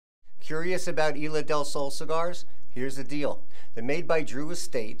Curious about Isla del Sol cigars? Here's the deal. They're made by Drew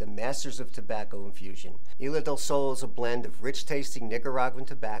Estate, the masters of tobacco infusion. Isla del Sol is a blend of rich-tasting Nicaraguan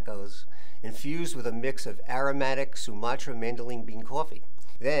tobaccos infused with a mix of aromatic Sumatra mandolin bean coffee.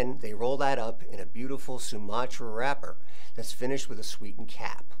 Then they roll that up in a beautiful Sumatra wrapper that's finished with a sweetened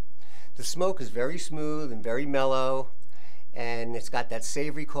cap. The smoke is very smooth and very mellow, and it's got that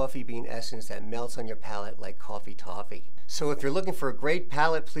savory coffee bean essence that melts on your palate like coffee toffee. So if you're looking for a great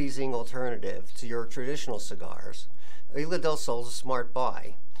palate-pleasing alternative to your traditional cigars, Isla del Sol is a smart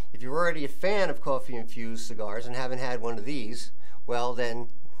buy. If you're already a fan of coffee-infused cigars and haven't had one of these, well then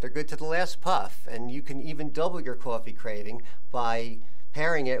they're good to the last puff, and you can even double your coffee craving by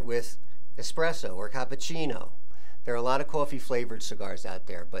pairing it with espresso or cappuccino. There are a lot of coffee-flavored cigars out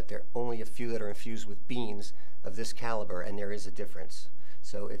there, but there are only a few that are infused with beans of this caliber, and there is a difference.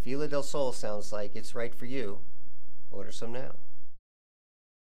 So if Isla del Sol sounds like it's right for you, order some now.